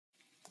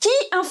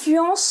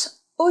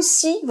influence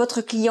aussi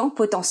votre client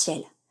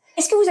potentiel.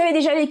 Est-ce que vous avez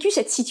déjà vécu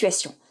cette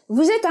situation?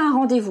 Vous êtes à un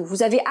rendez-vous,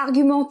 vous avez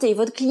argumenté,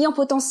 votre client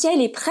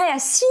potentiel est prêt à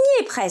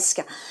signer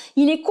presque.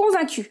 Il est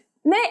convaincu,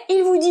 mais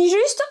il vous dit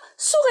juste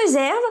sous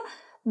réserve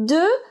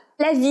de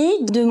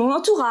l'avis de mon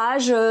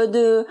entourage,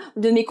 de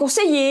mes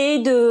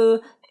conseillers,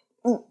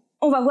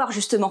 on va voir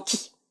justement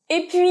qui.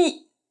 Et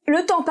puis,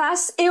 le temps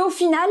passe et au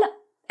final,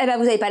 vous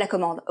n'avez pas la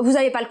commande, vous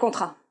n'avez pas le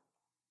contrat.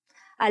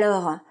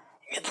 Alors,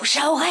 le bouche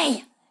à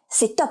oreille,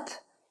 c'est top,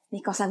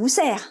 mais quand ça vous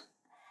sert?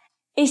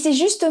 Et c'est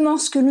justement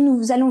ce que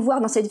nous allons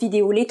voir dans cette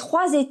vidéo, les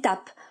 3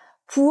 étapes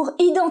pour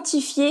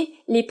identifier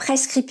les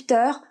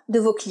prescripteurs de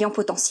vos clients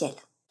potentiels.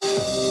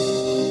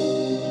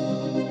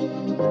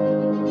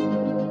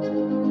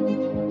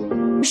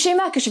 Le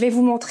schéma que je vais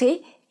vous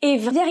montrer est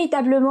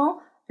véritablement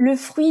le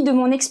fruit de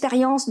mon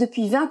expérience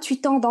depuis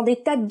 28 ans dans des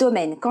tas de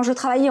domaines. Quand je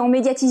travaillais en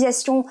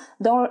médiatisation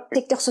dans le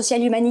secteur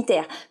social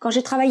humanitaire, quand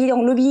j'ai travaillé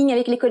en lobbying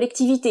avec les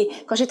collectivités,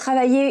 quand j'ai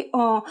travaillé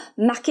en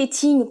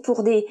marketing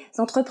pour des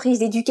entreprises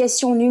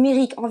d'éducation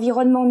numérique,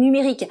 environnement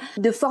numérique,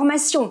 de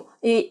formation,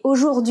 et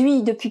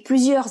aujourd'hui, depuis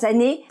plusieurs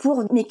années,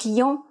 pour mes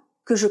clients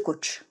que je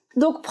coach.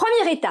 Donc,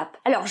 première étape.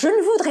 Alors, je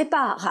ne voudrais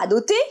pas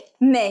radoter,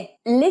 mais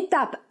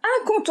l'étape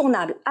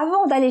incontournable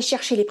avant d'aller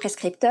chercher les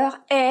prescripteurs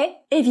est,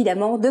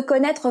 évidemment, de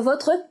connaître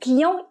votre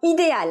client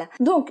idéal.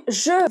 Donc,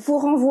 je vous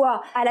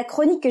renvoie à la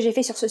chronique que j'ai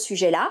faite sur ce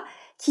sujet-là,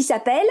 qui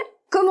s'appelle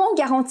 « Comment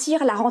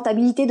garantir la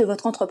rentabilité de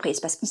votre entreprise ?»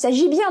 Parce qu'il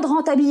s'agit bien de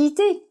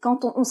rentabilité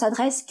quand on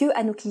s'adresse que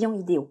à nos clients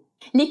idéaux.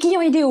 Les clients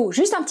idéaux,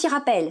 juste un petit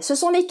rappel, ce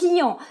sont les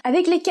clients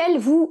avec lesquels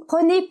vous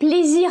prenez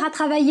plaisir à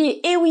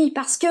travailler. Et oui,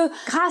 parce que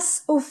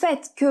grâce au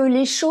fait que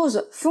les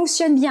choses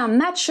fonctionnent bien,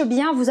 matchent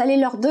bien, vous allez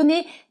leur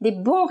donner des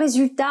bons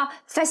résultats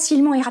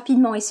facilement et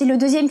rapidement. Et c'est le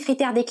 2e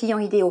critère des clients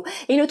idéaux.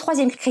 Et le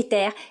 3e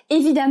critère,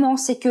 évidemment,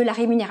 c'est que la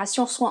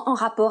rémunération soit en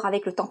rapport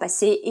avec le temps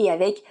passé et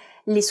avec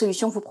les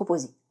solutions que vous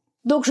proposez.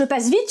 Donc je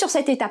passe vite sur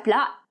cette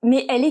étape-là,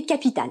 mais elle est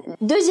capitale.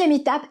 2e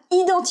étape,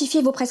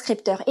 identifier vos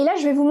prescripteurs. Et là,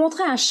 je vais vous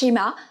montrer un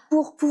schéma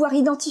pour pouvoir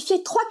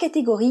identifier 3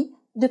 catégories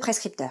de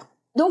prescripteurs.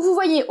 Donc vous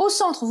voyez, au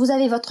centre, vous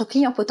avez votre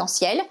client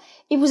potentiel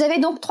et vous avez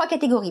donc 3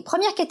 catégories.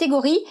 Première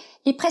catégorie,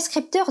 les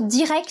prescripteurs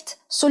directs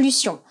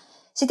solutions.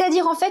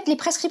 C'est-à-dire en fait les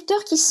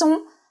prescripteurs qui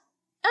sont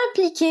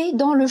impliqués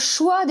dans le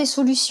choix des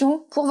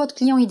solutions pour votre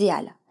client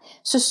idéal.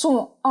 Ce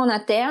sont en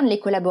interne les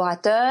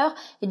collaborateurs,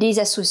 les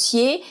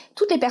associés,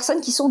 toutes les personnes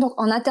qui sont donc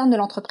en interne de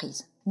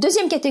l'entreprise.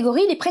 2e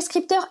catégorie, les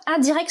prescripteurs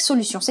indirects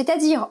solutions,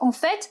 c'est-à-dire en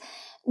fait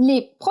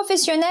les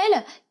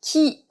professionnels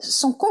qui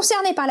sont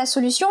concernés par la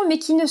solution mais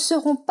qui ne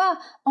seront pas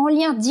en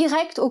lien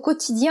direct au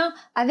quotidien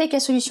avec la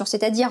solution,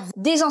 c'est-à-dire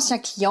des anciens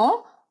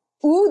clients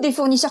ou des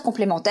fournisseurs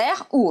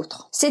complémentaires ou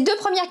autres. Ces 2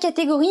 premières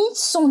catégories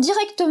sont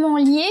directement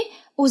liées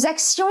aux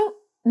actions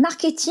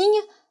marketing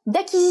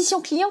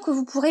d'acquisition client que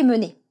vous pourrez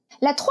mener.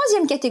 La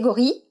 3e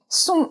catégorie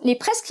sont les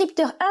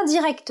prescripteurs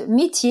indirects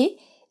métiers,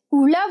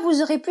 où là,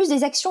 vous aurez plus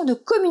des actions de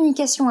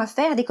communication à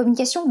faire, des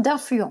communications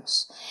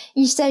d'influence.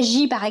 Il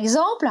s'agit par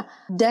exemple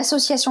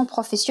d'associations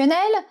professionnelles,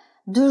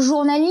 de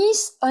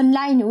journalistes,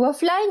 online ou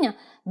offline,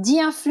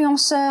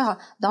 d'influenceurs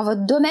dans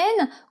votre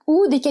domaine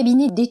ou des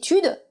cabinets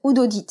d'études ou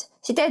d'audit.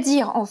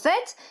 C'est-à-dire, en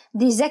fait,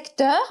 des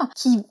acteurs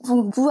qui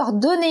vont pouvoir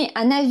donner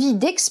un avis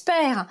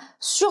d'expert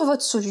sur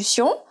votre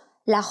solution,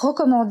 la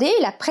recommander,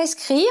 la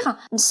prescrire,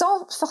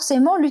 sans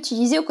forcément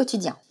l'utiliser au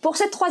quotidien. Pour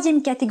cette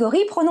 3e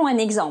catégorie, prenons un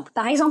exemple.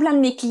 Par exemple, un de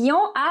mes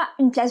clients a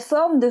une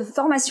plateforme de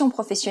formation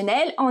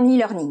professionnelle en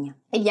e-learning.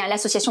 Eh bien,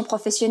 l'association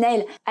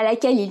professionnelle à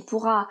laquelle il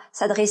pourra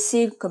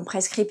s'adresser comme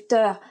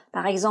prescripteur,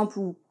 par exemple,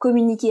 ou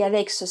communiquer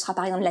avec, ce sera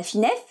par exemple la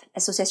FINEF,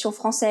 l'Association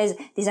française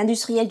des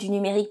industriels du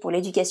numérique pour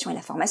l'éducation et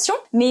la formation,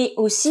 mais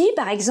aussi,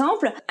 par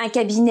exemple, un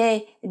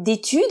cabinet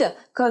d'études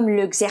comme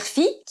le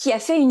Xerfi, qui a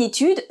fait une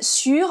étude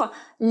sur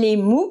les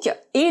MOOC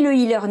et le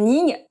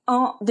e-learning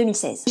en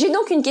 2016. J'ai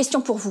donc une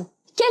question pour vous.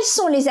 Quels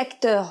sont les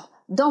acteurs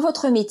dans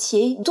votre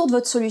métier, autour de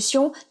votre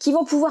solution, qui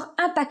vont pouvoir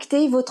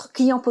impacter votre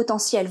client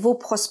potentiel, vos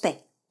prospects?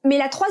 Mais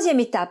la 3e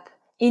étape,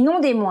 et non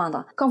des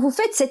moindres, quand vous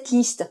faites cette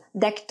liste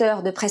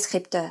d'acteurs, de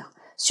prescripteurs,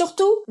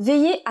 surtout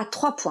veillez à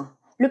 3 points.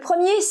 Le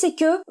premier, c'est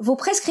que vos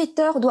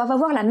prescripteurs doivent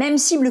avoir la même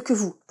cible que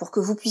vous, pour que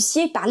vous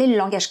puissiez parler le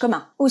langage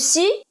commun.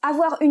 Aussi,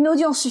 avoir une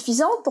audience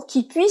suffisante pour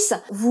qu'ils puissent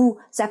vous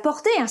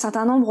apporter un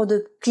certain nombre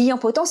de clients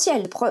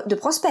potentiels, de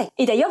prospects.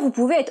 Et d'ailleurs, vous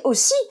pouvez être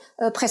aussi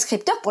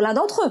prescripteur pour l'un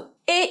d'entre eux.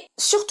 Et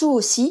surtout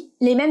aussi,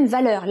 les mêmes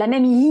valeurs, la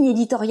même ligne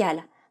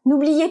éditoriale.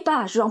 N'oubliez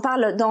pas, je en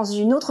parle dans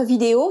une autre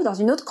vidéo, dans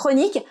une autre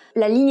chronique,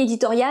 la ligne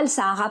éditoriale,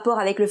 ça a un rapport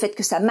avec le fait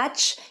que ça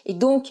matche, et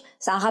donc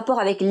ça a un rapport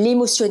avec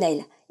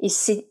l'émotionnel. Et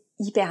c'est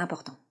hyper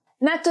important.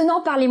 Maintenant,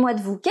 parlez-moi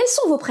de vous. Quels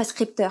sont vos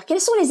prescripteurs? Quels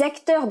sont les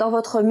acteurs dans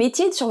votre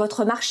métier, sur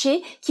votre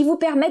marché, qui vous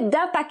permettent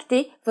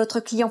d'impacter votre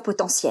client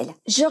potentiel?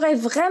 J'aurais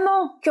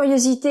vraiment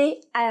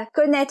curiosité à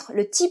connaître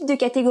le type de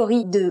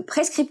catégorie de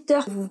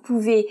prescripteurs que vous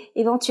pouvez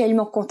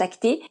éventuellement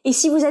contacter. Et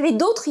si vous avez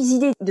d'autres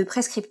idées de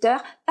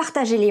prescripteurs,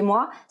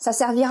 partagez-les-moi. Ça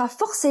servira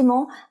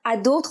forcément à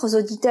d'autres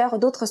auditeurs,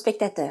 d'autres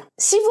spectateurs.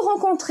 Si vous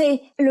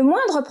rencontrez le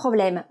moindre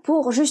problème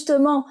pour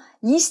justement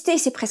lister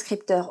ces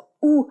prescripteurs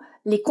ou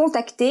les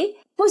contacter,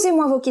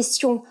 posez-moi vos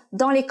questions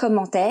dans les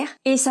commentaires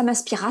et ça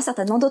m'inspirera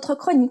certainement d'autres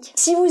chroniques.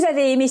 Si vous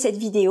avez aimé cette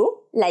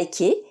vidéo,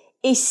 likez,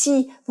 et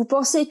si vous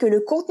pensez que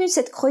le contenu de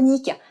cette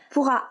chronique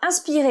pourra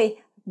inspirer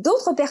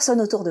d'autres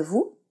personnes autour de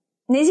vous,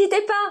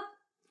 n'hésitez pas,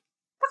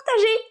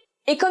 partagez!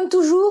 Et comme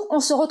toujours, on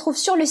se retrouve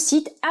sur le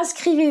site,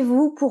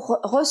 inscrivez-vous pour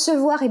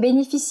recevoir et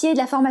bénéficier de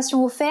la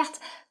formation offerte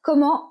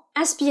Comment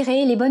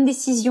inspirer les bonnes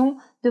décisions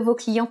de vos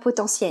clients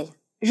potentiels.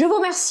 Je vous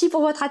remercie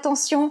pour votre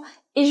attention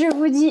et je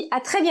vous dis à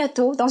très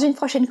bientôt dans une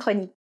prochaine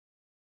chronique.